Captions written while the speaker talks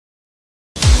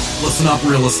Listen up,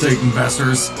 real estate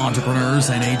investors, entrepreneurs,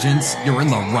 and agents. You're in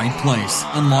the right place.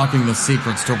 Unlocking the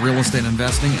secrets to real estate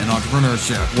investing and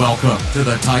entrepreneurship. Welcome to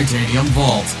the Titanium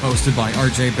Vault, hosted by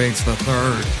RJ Bates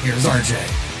III. Here's RJ.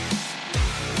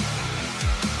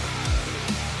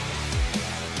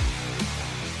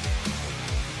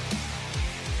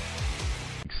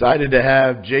 Excited to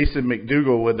have Jason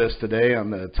McDougall with us today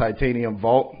on the Titanium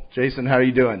Vault. Jason, how are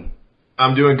you doing?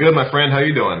 I'm doing good, my friend. How are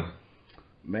you doing?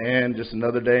 Man, just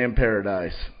another day in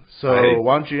paradise. So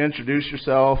why don't you introduce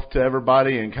yourself to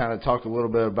everybody and kind of talk a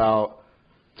little bit about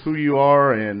who you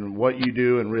are and what you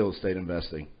do in real estate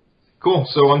investing. Cool.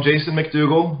 So I'm Jason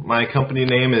McDougall. My company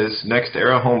name is Next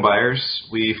Era Home Buyers.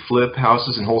 We flip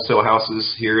houses and wholesale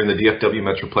houses here in the DFW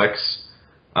Metroplex.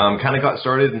 Kind of got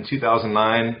started in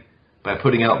 2009 by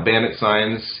putting out bandit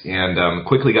signs and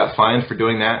quickly got fined for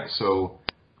doing that. So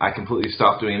I completely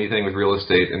stopped doing anything with real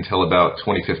estate until about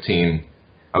 2015.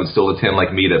 I would still attend like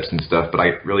meetups and stuff, but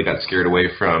I really got scared away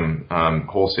from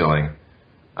wholesaling.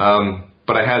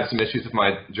 But I had some issues with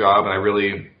my job, and I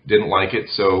really didn't like it.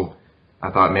 So I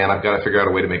thought, man, I've got to figure out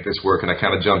a way to make this work. And I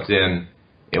kind of jumped in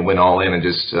and went all in and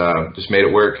just made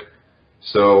it work.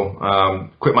 So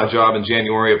quit my job in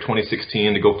January of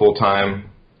 2016 to go full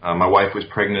time. My wife was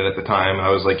pregnant at the time. I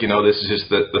was like, this is just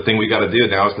the thing we got to do.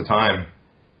 Now is the time.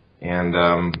 And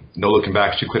no looking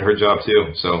back, she quit her job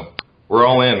too. So we're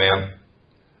all in, man.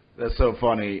 That's so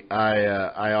funny.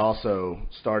 I also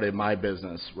started my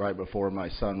business right before my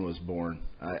son was born.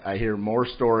 I hear more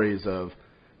stories of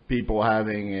people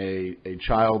having a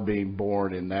child being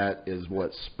born, and that is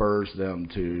what spurs them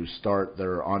to start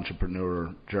their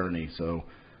entrepreneur journey. So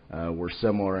we're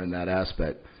similar in that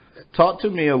aspect. Talk to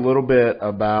me a little bit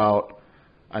about,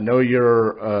 I know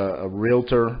you're a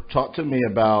realtor. Talk to me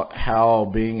about how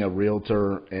being a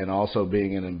realtor and also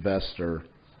being an investor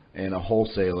and a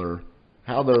wholesaler,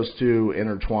 how those two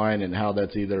intertwine and how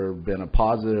that's either been a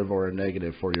positive or a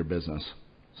negative for your business.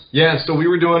 Yeah, so we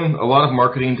were doing a lot of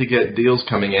marketing to get deals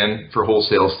coming in for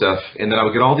wholesale stuff, and then I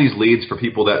would get all these leads for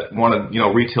people that wanted,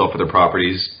 retail for their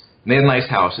properties. And they had nice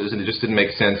houses, and it just didn't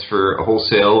make sense for a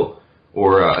wholesale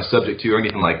or a subject to or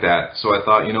anything like that. So I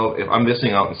thought, if I'm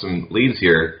missing out on some leads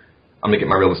here, I'm going to get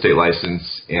my real estate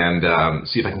license and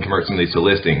see if I can convert some of these to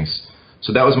listings.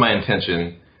 So that was my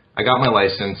intention. I got my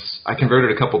license. I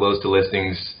converted a couple of those to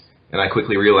listings, and I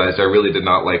quickly realized I really did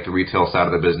not like the retail side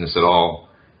of the business at all.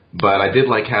 But I did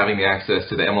like having the access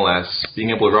to the MLS, being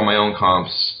able to run my own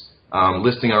comps,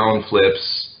 listing our own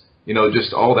flips,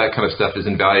 just all that kind of stuff is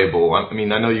invaluable. I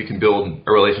mean, I know you can build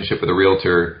a relationship with a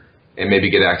realtor and maybe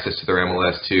get access to their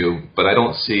MLS too, but I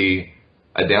don't see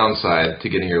a downside to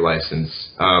getting your license.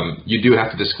 You do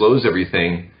have to disclose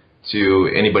everything to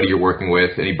anybody you're working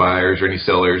with, any buyers or any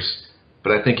sellers.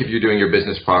 But I think if you're doing your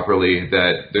business properly,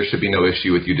 that there should be no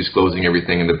issue with you disclosing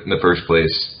everything in the first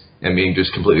place and being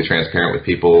just completely transparent with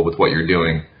people with what you're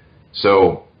doing.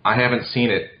 So I haven't seen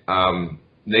it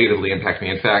negatively impact me.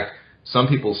 In fact, some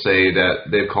people say that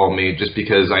they've called me just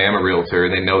because I am a realtor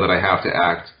and they know that I have to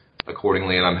act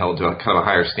accordingly and I'm held to a kind of a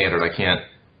higher standard. I can't,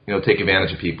 take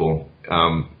advantage of people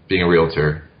being a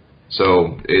realtor.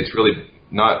 So it's really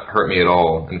not hurt me at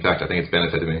all. In fact, I think it's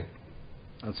benefited me.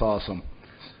 That's awesome.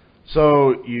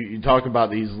 So you talk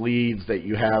about these leads that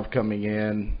you have coming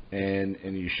in,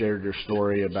 and you shared your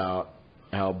story about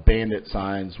how bandit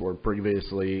signs were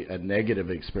previously a negative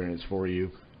experience for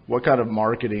you. What kind of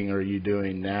marketing are you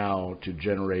doing now to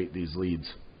generate these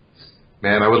leads?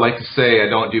 Man, I would like to say I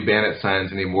don't do bandit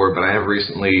signs anymore, but I have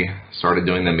recently started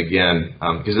doing them again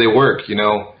because they work,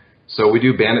 So we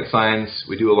do bandit signs.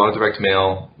 We do a lot of direct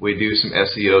mail. We do some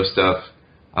SEO stuff.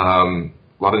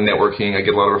 A lot of networking. I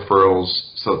get a lot of referrals,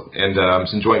 and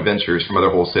some joint ventures from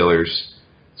other wholesalers.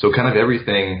 So kind of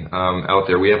everything out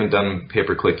there. We haven't done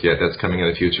pay-per-click yet. That's coming in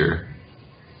the future.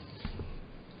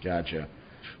 Gotcha.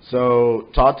 So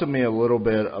talk to me a little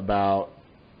bit about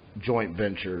joint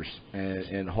ventures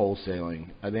and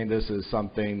wholesaling. I think this is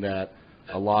something that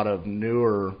a lot of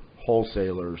newer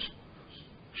wholesalers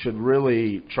should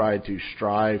really try to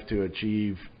strive to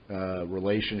achieve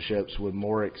relationships with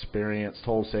more experienced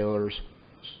wholesalers.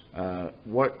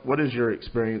 What has your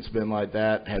experience been like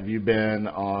that? Have you been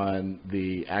on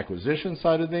the acquisition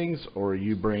side of things, or are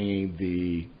you bringing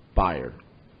the buyer?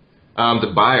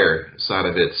 The buyer side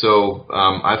of it. So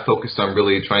I focused on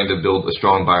really trying to build a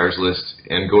strong buyers list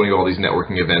and going to all these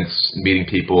networking events, meeting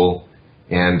people,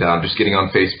 and just getting on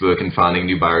Facebook and finding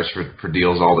new buyers for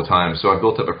deals all the time. So I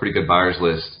built up a pretty good buyers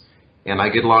list, and I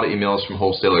get a lot of emails from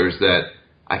wholesalers that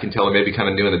I can tell are maybe kind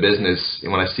of new in the business,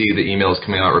 and when I see the emails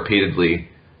coming out repeatedly,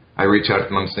 I reach out to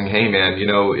them and saying, hey man,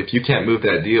 if you can't move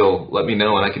that deal, let me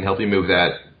know and I can help you move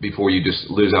that before you just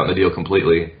lose out on the deal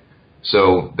completely.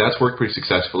 So that's worked pretty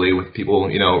successfully with people,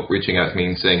 reaching out to me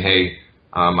and saying, hey,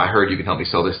 I heard you can help me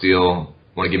sell this deal.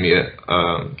 Want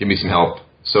to give me some help?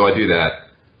 So I do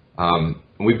that.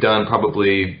 We've done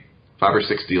probably 5 or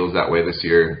 6 deals that way this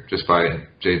year just by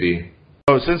JV.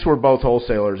 So since we're both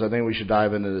wholesalers, I think we should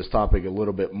dive into this topic a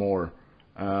little bit more.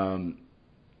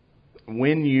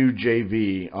 When you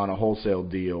JV on a wholesale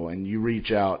deal and you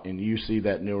reach out and you see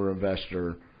that newer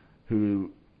investor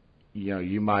who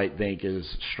you might think is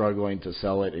struggling to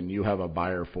sell it and you have a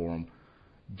buyer for them,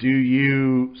 do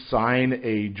you sign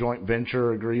a joint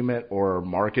venture agreement or a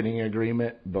marketing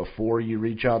agreement before you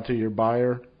reach out to your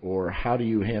buyer? Or how do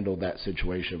you handle that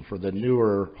situation for the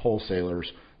newer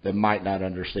wholesalers that might not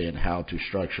understand how to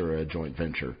structure a joint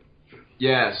venture?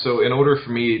 Yeah, so in order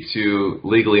for me to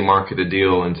legally market a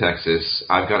deal in Texas,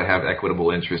 I've got to have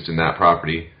equitable interest in that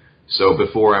property. So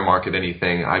before I market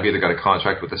anything, I've either got a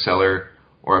contract with the seller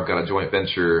or I've got a joint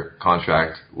venture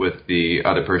contract with the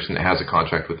other person that has a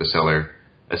contract with the seller,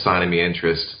 assigning me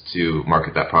interest to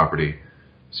market that property.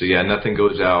 So yeah, nothing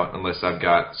goes out unless I've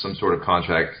got some sort of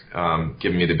contract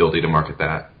giving me the ability to market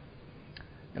that.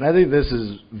 And I think this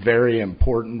is very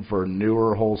important for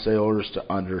newer wholesalers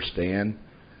to understand,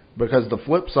 because the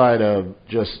flip side of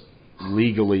just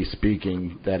legally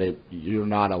speaking that you're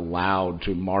not allowed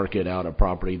to market out a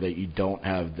property that you don't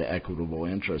have the equitable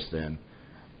interest in,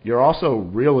 you're also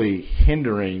really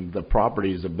hindering the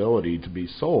property's ability to be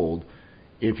sold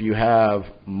if you have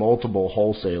multiple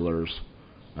wholesalers,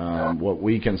 what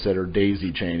we consider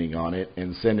daisy chaining on it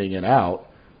and sending it out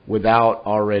without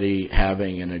already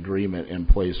having an agreement in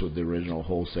place with the original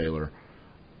wholesaler.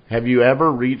 Have you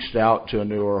ever reached out to a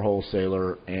newer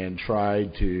wholesaler and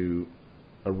tried to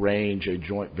arrange a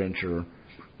joint venture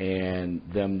and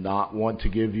them not want to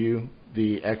give you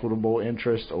the equitable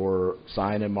interest or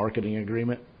sign a marketing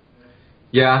agreement?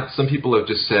 Yeah, some people have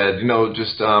just said,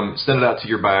 just send it out to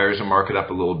your buyers and mark it up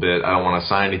a little bit. I don't want to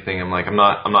sign anything. I'm like, I'm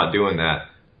not doing that.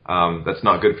 That's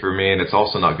not good for me, and it's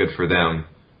also not good for them.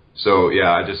 So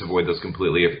yeah, I just avoid those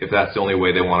completely. If that's the only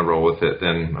way they want to roll with it,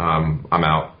 then I'm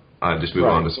out. I just move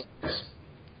on to something else.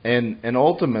 And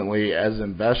ultimately, as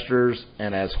investors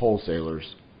and as wholesalers,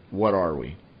 what are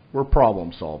we? We're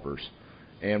problem solvers.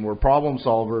 And we're problem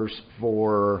solvers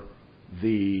for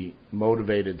the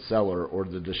motivated seller or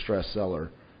the distressed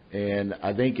seller. And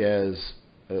I think as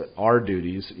our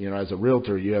duties, as a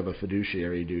realtor, you have a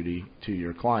fiduciary duty to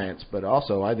your clients, but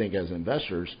also I think as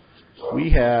investors,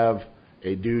 we have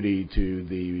a duty to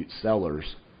the sellers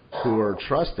who are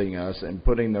trusting us and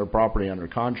putting their property under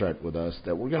contract with us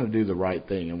that we're going to do the right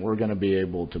thing and we're going to be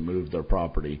able to move their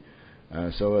property.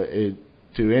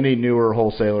 To any newer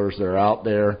wholesalers that are out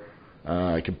there,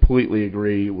 I completely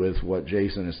agree with what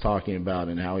Jason is talking about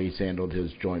and how he's handled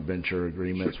his joint venture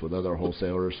agreements with other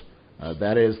wholesalers.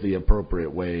 That is the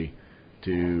appropriate way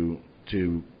to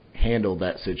handle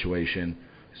that situation.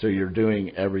 So you're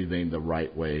doing everything the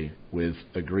right way with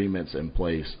agreements in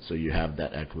place so you have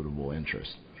that equitable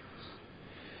interest.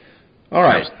 All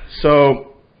right,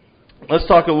 so let's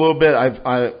talk a little bit.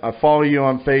 I follow you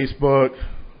on Facebook.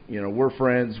 We're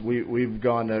friends. We've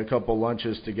gone to a couple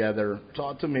lunches together.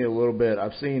 Talk to me a little bit.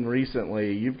 I've seen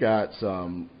recently you've got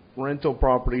some rental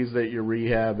properties that you're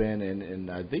rehabbing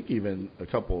and I think even a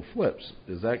couple of flips.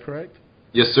 Is that correct?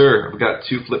 Yes, sir. I've got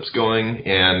 2 flips going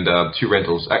and 2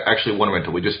 rentals. Actually, 1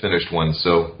 rental. We just finished one,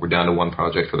 so we're down to 1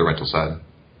 project for the rental side.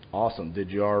 Awesome.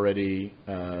 Did you already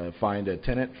find a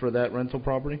tenant for that rental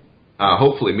property?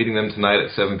 Hopefully, meeting them tonight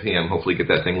at 7 p.m. Hopefully get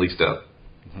that thing leased up.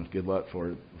 Good luck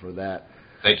for that.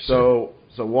 Thank you, sir.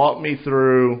 So walk me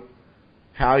through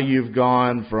how you've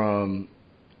gone from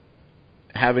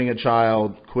having a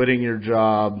child, quitting your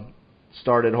job,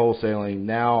 started wholesaling.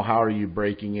 Now how are you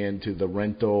breaking into the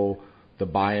rental, the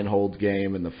buy and hold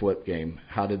game, and the flip game?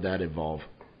 How did that evolve?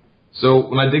 So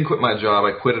when I did quit my job,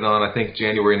 I quit it on, I think,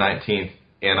 January 19th.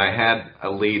 And I had a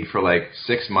lead for like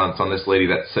 6 months on this lady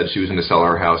that said she was going to sell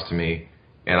her house to me.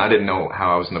 And I didn't know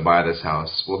how I was going to buy this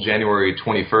house. Well, January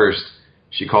 21st,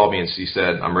 she called me and she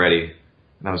said, I'm ready.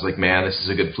 And I was like, man, this is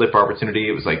a good flip opportunity.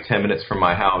 It was like 10 minutes from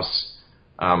my house.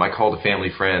 I called a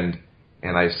family friend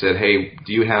and I said, hey,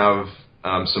 do you have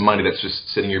some money that's just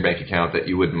sitting in your bank account that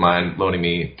you wouldn't mind loaning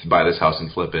me to buy this house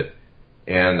and flip it?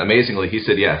 And amazingly, he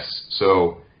said yes.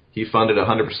 So he funded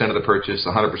 100% of the purchase,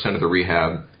 100% of the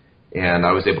rehab. And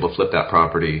I was able to flip that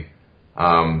property.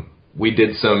 We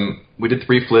did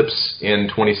 3 flips in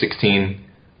 2016.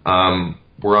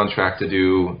 We're on track to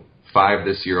do 5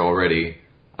 this year already.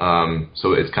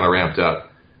 So it's kind of ramped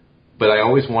up. But I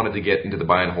always wanted to get into the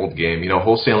buy and hold game.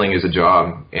 Wholesaling is a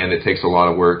job and it takes a lot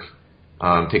of work,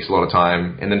 takes a lot of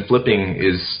time. And then flipping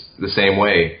is the same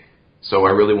way. So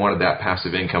I really wanted that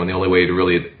passive income, and the only way to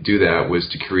really do that was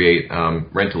to create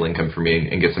rental income for me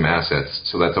and get some assets.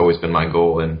 So that's always been my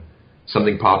goal. And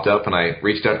something popped up, and I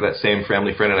reached out to that same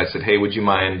family friend, and I said, hey, would you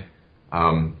mind,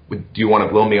 do you want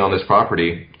to loan me on this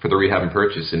property for the rehab and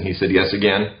purchase? And he said yes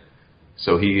again.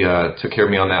 So he took care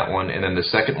of me on that one. And then the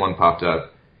second one popped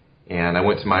up, and I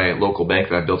went to my local bank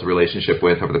that I've built a relationship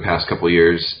with over the past couple of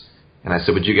years, and I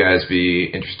said, would you guys be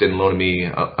interested in loaning me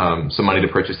some money to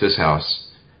purchase this house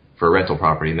for a rental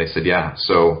property? And they said, yeah.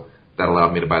 So that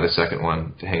allowed me to buy the second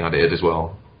one to hang on to it as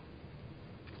well.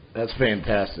 That's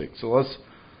fantastic. So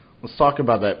let's talk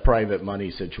about that private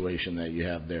money situation that you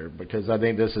have there, because I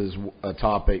think this is a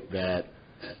topic that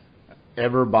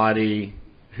everybody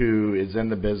who is in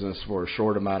the business for a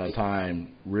short amount of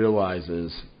time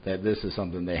realizes that this is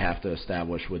something they have to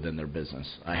establish within their business.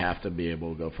 I have to be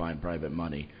able to go find private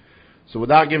money. So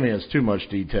without giving us too much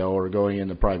detail or going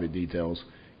into private details,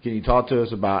 can you talk to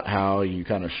us about how you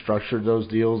kind of structured those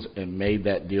deals and made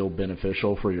that deal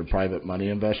beneficial for your private money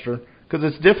investor? Because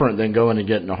it's different than going and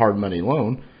getting a hard money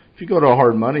loan. If you go to a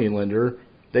hard money lender,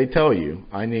 they tell you,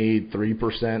 I need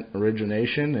 3%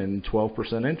 origination and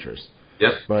 12% interest.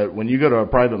 Yep. But when you go to a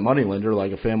private money lender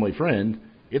like a family friend,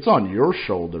 it's on your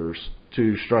shoulders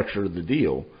to structure the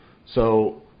deal.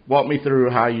 So walk me through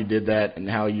how you did that and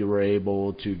how you were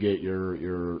able to get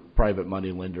your private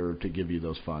money lender to give you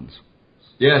those funds.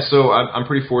 Yeah, so I'm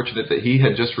pretty fortunate that he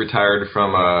had just retired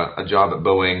from a job at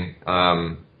Boeing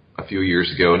a few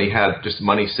years ago, and he had just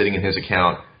money sitting in his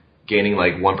account gaining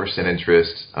like 1%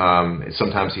 interest.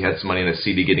 Sometimes he had some money in a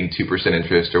CD getting 2%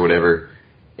 interest or whatever.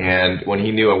 And when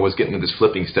he knew I was getting into this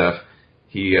flipping stuff,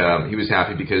 he was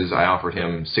happy because I offered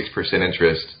him 6%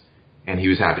 interest, and he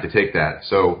was happy to take that.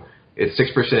 So it's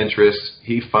 6% interest.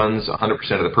 He funds 100%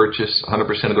 of the purchase,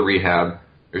 100% of the rehab.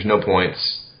 There's no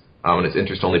points, and it's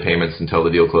interest-only payments until the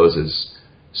deal closes.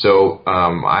 So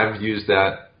I've used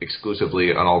that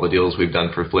exclusively on all the deals we've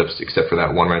done for flips, except for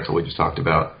that one rental we just talked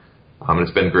about. And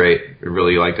it's been great. I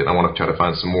really liked it. I want to try to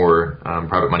find some more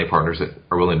private money partners that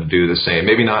are willing to do the same.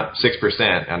 Maybe not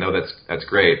 6%. I know that's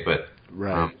great, but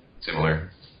right. Similar.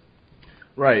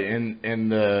 Right,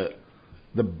 and the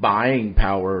buying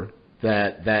power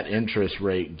that interest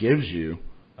rate gives you,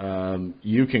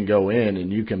 you can go in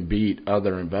and you can beat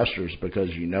other investors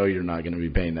because you know you're not going to be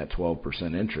paying that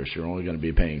 12% interest. You're only going to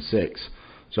be paying 6%.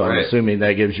 So I'm assuming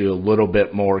that gives you a little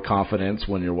bit more confidence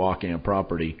when you're walking a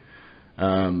property.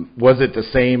 Was it the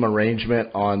same arrangement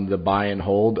on the buy and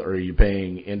hold, or are you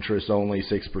paying interest only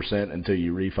 6% until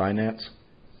you refinance?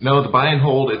 No, the buy and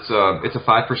hold, it's a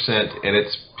 5% and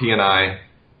it's P&I,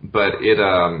 but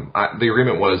the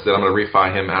agreement was that I'm going to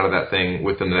refi him out of that thing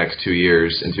within the next 2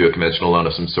 years into a conventional loan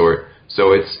of some sort.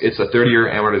 So it's a 30-year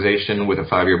amortization with a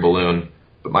 5-year balloon.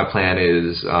 But my plan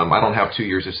is I don't have 2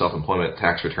 years of self-employment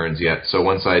tax returns yet. So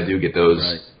once I do get those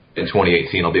in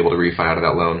 2018, I'll be able to refi out of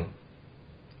that loan.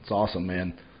 It's awesome,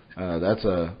 man. That's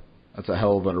a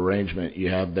hell of an arrangement you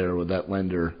have there with that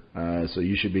lender. So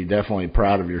you should be definitely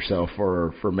proud of yourself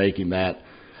for making that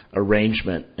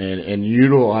arrangement and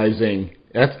utilizing.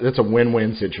 That's a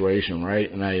win-win situation,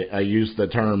 right? And I use the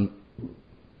term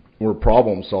we're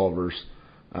problem solvers.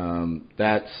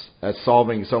 That's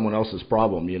solving someone else's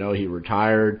problem. You know, he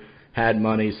retired, had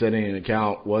money sitting in an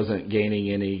account, wasn't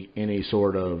gaining any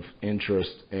sort of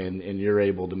interest, and you're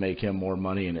able to make him more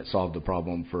money, and it solved the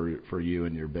problem for you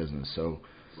and your business. So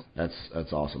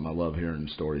that's awesome. I love hearing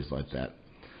stories like that.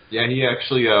 Yeah, he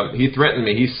actually he threatened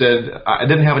me. He said I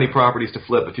didn't have any properties to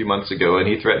flip a few months ago, and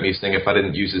he threatened me saying if I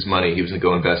didn't use his money, he was going to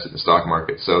go invest it in the stock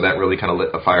market. So that really kind of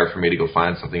lit a fire for me to go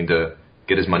find something to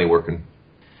get his money working.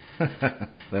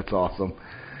 That's awesome.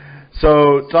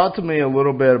 So talk to me a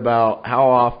little bit about how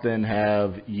often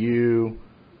have you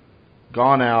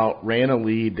gone out, ran a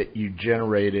lead that you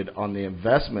generated on the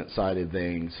investment side of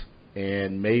things,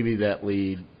 and maybe that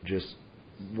lead just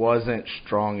wasn't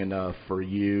strong enough for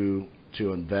you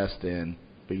to invest in,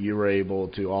 but you were able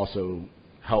to also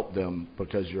help them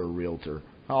because you're a realtor.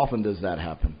 How often does that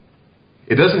happen?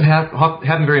 It doesn't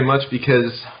happen very much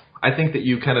because I think that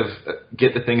you kind of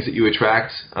get the things that you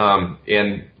attract.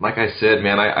 And like I said,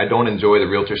 man, I don't enjoy the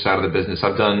realtor side of the business.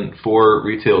 I've done 4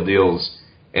 retail deals,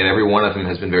 and every one of them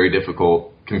has been very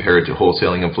difficult compared to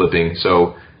wholesaling and flipping.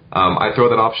 So I throw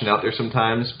that option out there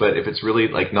sometimes, but if it's really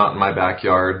like not in my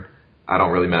backyard, I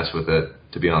don't really mess with it,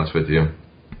 to be honest with you.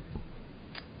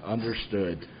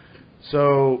 Understood.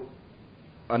 So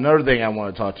another thing I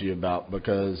want to talk to you about,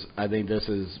 because I think this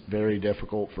is very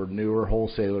difficult for newer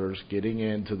wholesalers getting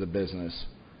into the business.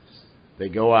 They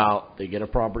go out, they get a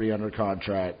property under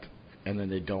contract, and then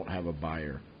they don't have a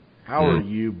buyer. How are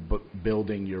you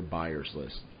building your buyers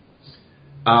list?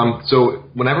 So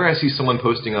whenever I see someone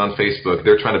posting on Facebook,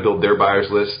 they're trying to build their buyers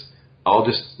list, I'll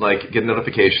just get a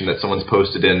notification that someone's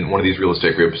posted in one of these real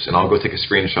estate groups, and I'll go take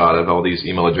a screenshot of all these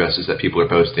email addresses that people are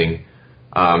posting.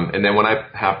 And then when I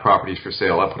have properties for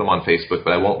sale, I put them on Facebook,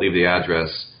 but I won't leave the address.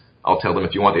 I'll tell them,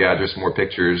 if you want the address and more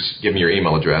pictures, give me your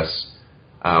email address.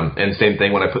 And same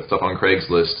thing when I put stuff on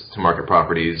Craigslist to market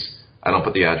properties, I don't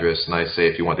put the address, and I say,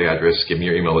 if you want the address, give me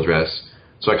your email address.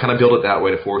 So I kind of build it that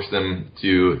way to force them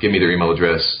to give me their email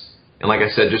address. And like I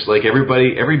said, just like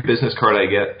every business card I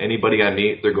get, anybody I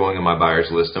meet, they're going on my buyer's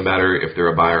list, no matter if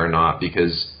they're a buyer or not,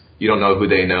 because you don't know who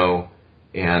they know,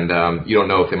 and you don't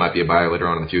know if they might be a buyer later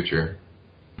on in the future.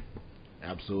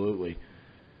 Absolutely.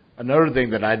 Another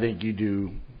thing that I think you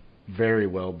do very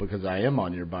well, because I am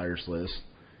on your buyer's list,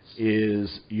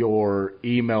 is your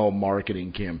email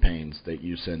marketing campaigns that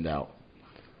you send out.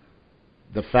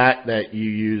 The fact that you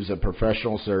use a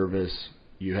professional service,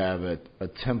 you have a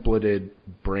templated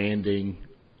branding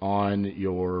on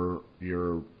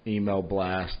your email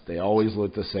blast. They always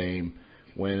look the same.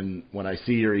 When I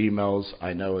see your emails,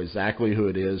 I know exactly who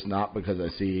it is, not because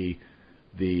I see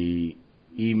the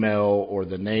email or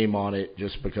the name on it,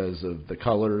 just because of the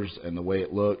colors and the way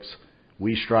it looks.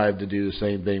 We strive to do the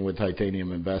same thing with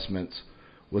Titanium Investments.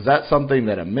 Was that something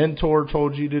that a mentor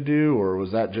told you to do, or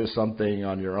was that just something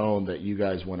on your own that you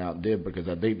guys went out and did? Because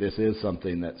I think this is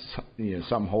something that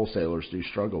some wholesalers do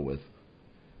struggle with.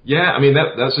 Yeah, I mean,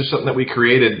 that's just something that we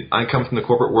created. I come from the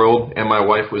corporate world, and my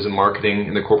wife was in marketing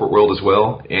in the corporate world as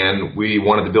well, and we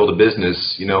wanted to build a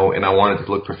business, and I wanted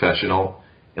to look professional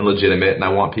and legitimate, and I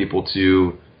want people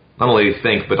to not only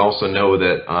think but also know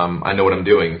that I know what I'm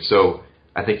doing. So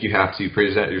I think you have to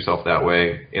present yourself that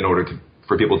way in order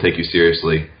for people to take you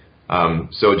seriously.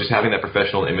 So just having that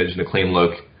professional image and a clean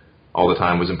look all the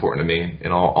time was important to me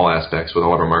in all aspects with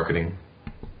all of our marketing.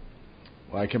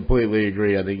 Well, I completely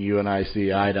agree. I think you and I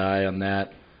see eye to eye on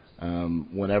that.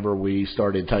 Whenever we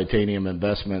started Titanium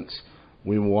Investments,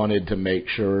 we wanted to make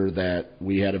sure that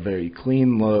we had a very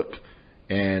clean look,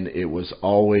 and it was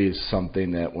always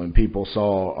something that when people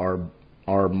saw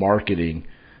our marketing,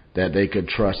 that they could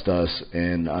trust us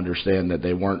and understand that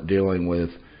they weren't dealing with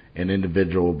an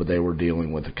individual, but they were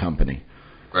dealing with a company.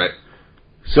 Right.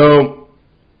 So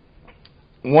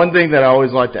one thing that I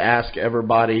always like to ask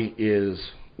everybody is,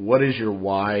 what is your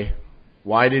why?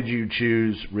 Why did you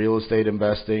choose real estate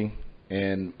investing?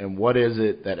 And what is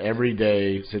it that every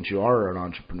day, since you are an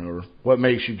entrepreneur, what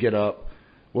makes you get up?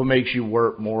 What makes you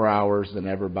work more hours than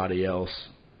everybody else?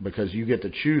 Because you get to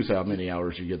choose how many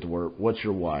hours you get to work. What's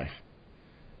your why?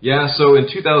 Yeah, so in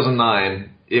 2009,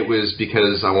 it was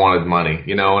because I wanted money,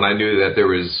 and I knew that there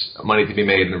was money to be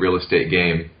made in the real estate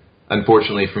game.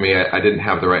 Unfortunately for me, I didn't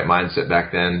have the right mindset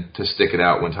back then to stick it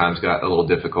out when times got a little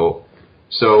difficult.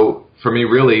 So for me,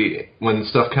 really, when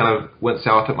stuff kind of went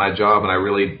south at my job and I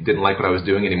really didn't like what I was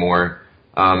doing anymore,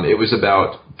 it was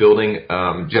about building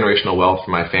generational wealth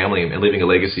for my family and leaving a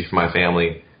legacy for my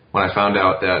family. When I found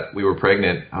out that we were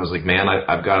pregnant, I was like, man,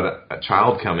 I've got a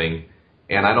child coming,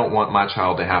 and I don't want my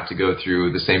child to have to go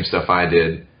through the same stuff I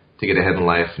did to get ahead in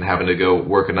life and having to go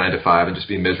work a 9 to 5 and just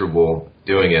be miserable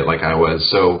doing it like I was.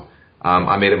 So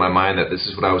I made up my mind that this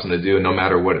is what I was going to do, and no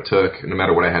matter what it took, no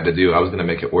matter what I had to do, I was going to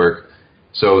make it work.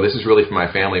 So this is really for my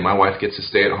family. My wife gets to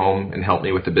stay at home and help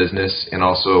me with the business and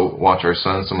also watch our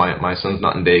son. So my son's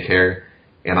not in daycare,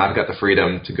 and I've got the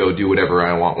freedom to go do whatever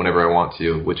I want whenever I want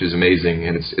to, which is amazing,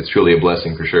 and it's truly a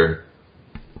blessing for sure.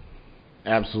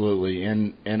 Absolutely.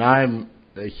 And I'm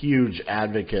a huge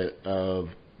advocate of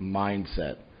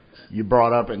mindset. You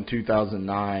brought up in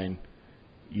 2009,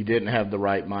 you didn't have the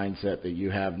right mindset that you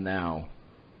have now.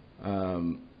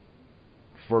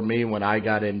 For me, when I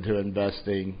got into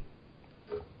investing,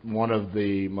 one of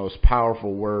the most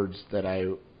powerful words that I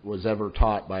was ever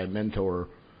taught by a mentor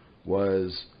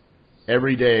was,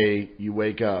 every day you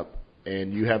wake up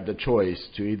and you have the choice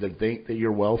to either think that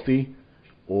you're wealthy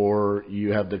or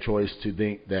you have the choice to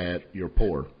think that you're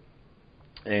poor.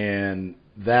 And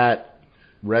that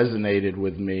resonated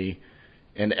with me.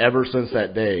 And ever since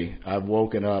that day, I've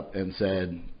woken up and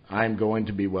said, I'm going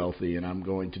to be wealthy and I'm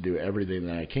going to do everything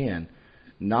that I can.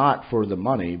 Not for the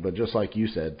money, but just like you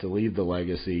said, to leave the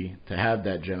legacy, to have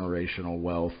that generational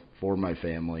wealth for my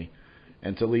family,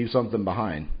 and to leave something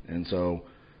behind. And so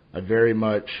I very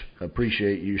much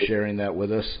appreciate you sharing that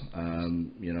with us.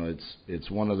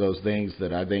 It's one of those things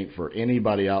that I think for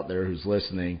anybody out there who's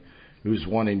listening, who's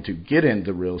wanting to get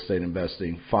into real estate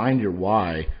investing, find your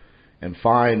why and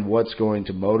find what's going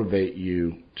to motivate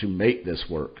you to make this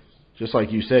work. Just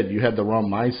like you said, you had the wrong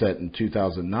mindset in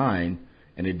 2009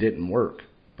 and it didn't work.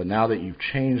 But now that you've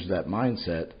changed that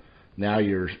mindset, now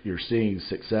you're seeing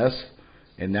success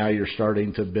and now you're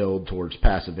starting to build towards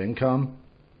passive income.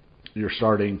 You're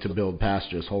starting to build past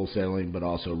just wholesaling, but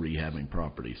also rehabbing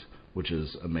properties, which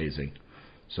is amazing.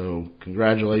 So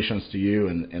congratulations to you,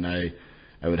 and I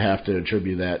would have to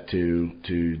attribute that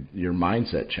to your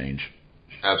mindset change.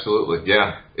 Absolutely,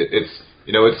 yeah.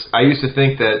 I used to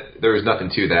think that there was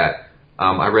nothing to that.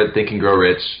 I read Think and Grow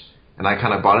Rich, and I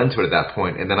kind of bought into it at that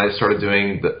point, and then I started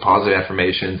doing the positive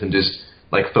affirmations and just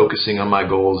like focusing on my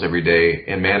goals every day,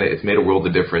 and man, it's made a world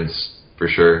of difference for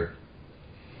sure.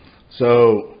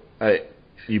 So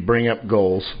you bring up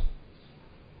goals.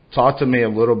 Talk to me a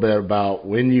little bit about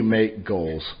when you make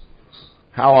goals.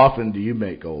 How often do you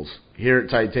make goals? Here at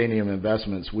Titanium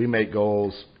Investments, we make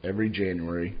goals every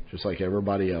January, just like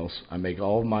everybody else. I make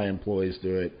all of my employees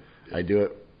do it. I do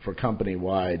it for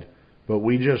company-wide. But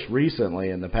we just recently,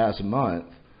 in the past month,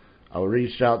 I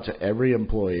reached out to every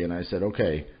employee and I said,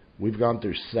 okay, we've gone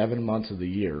through 7 months of the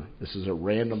year. This is a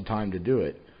random time to do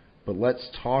it. But let's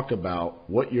talk about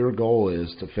what your goal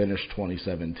is to finish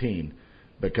 2017,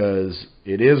 because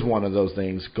it is one of those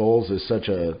things. Goals is such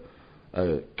a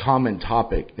common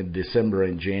topic in December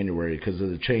and January because of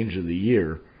the change of the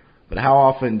year. But how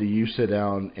often do you sit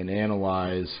down and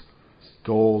analyze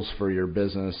goals for your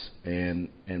business and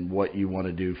what you want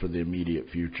to do for the immediate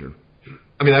future?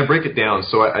 I mean, I break it down.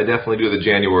 So I definitely do the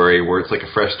January where it's like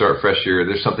a fresh start, fresh year.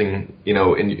 There's something,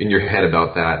 in your head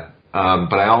about that.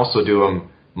 But I also do them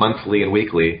monthly and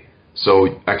weekly.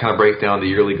 So I kind of break down the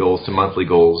yearly goals to monthly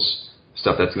goals,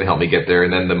 stuff that's going to help me get there.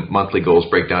 And then the monthly goals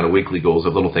break down to weekly goals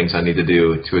of little things I need to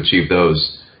do to achieve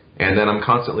those. And then I'm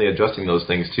constantly adjusting those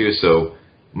things too. So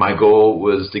my goal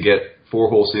was to get 4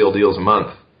 wholesale deals a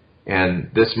month.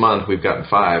 And this month we've gotten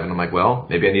 5. And I'm like, well,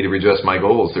 maybe I need to readjust my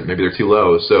goals. Maybe they're too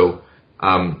low. So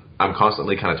I'm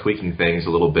constantly kind of tweaking things a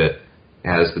little bit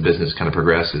as the business kind of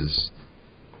progresses.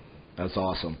 That's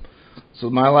awesome. So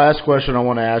my last question I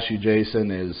want to ask you,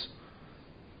 Jason, is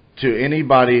to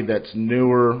anybody that's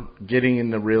newer, getting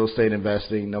into real estate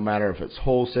investing, no matter if it's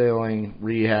wholesaling,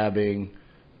 rehabbing,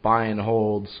 buy and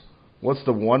holds, what's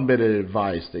the one bit of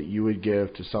advice that you would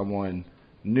give to someone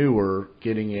newer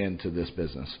getting into this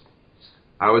business?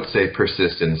 I would say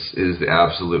persistence is the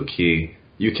absolute key.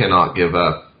 You cannot give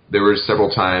up. There were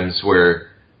several times where,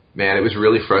 man, it was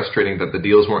really frustrating that the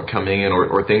deals weren't coming in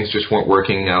or things just weren't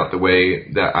working out the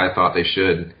way that I thought they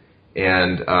should.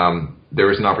 And there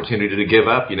was an opportunity to give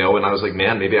up, and I was like,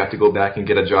 man, maybe I have to go back and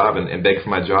get a job and beg for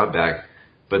my job back.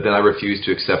 But then I refused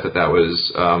to accept that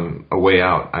was a way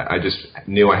out. I just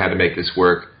knew I had to make this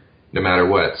work no matter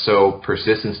what. So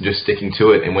persistence and just sticking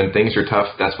to it. And when things are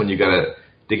tough, that's when you got to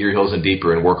dig your heels in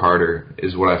deeper and work harder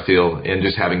is what I feel. And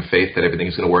just having faith that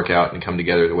everything's going to work out and come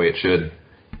together the way it should.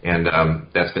 And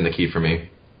that's been the key for me.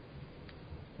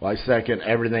 Well, I second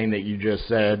everything that you just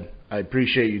said. I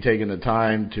appreciate you taking the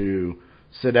time to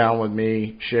sit down with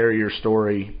me, share your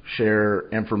story, share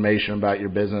information about your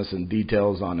business and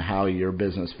details on how your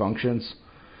business functions.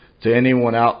 To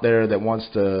anyone out there that wants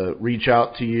to reach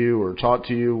out to you or talk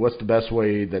to you, what's the best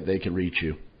way that they can reach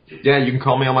you? Yeah, you can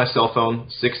call me on my cell phone,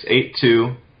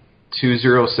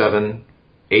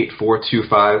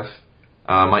 682-207-8425.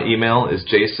 My email is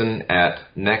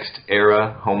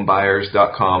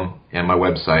jason@nexterahomebuyers.com, and my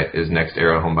website is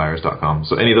nexterahomebuyers.com.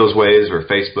 So any of those ways, or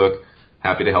Facebook,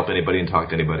 happy to help anybody and talk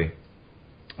to anybody.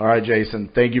 All right, Jason.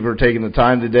 Thank you for taking the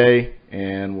time today,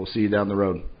 and we'll see you down the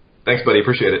road. Thanks, buddy.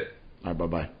 Appreciate it. All right,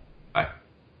 bye-bye. Bye.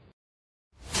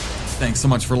 Thanks so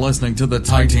much for listening to the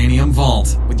Titanium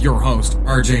Vault with your host,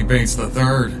 RJ Bates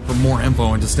III. For more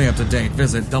info and to stay up to date,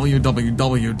 visit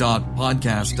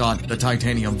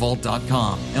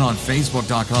www.podcast.thetitaniumvault.com and on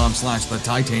facebook.com/The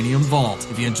Titanium Vault.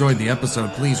 If you enjoyed the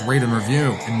episode, please rate and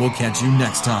review, and we'll catch you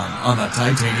next time on the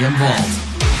Titanium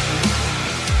Vault.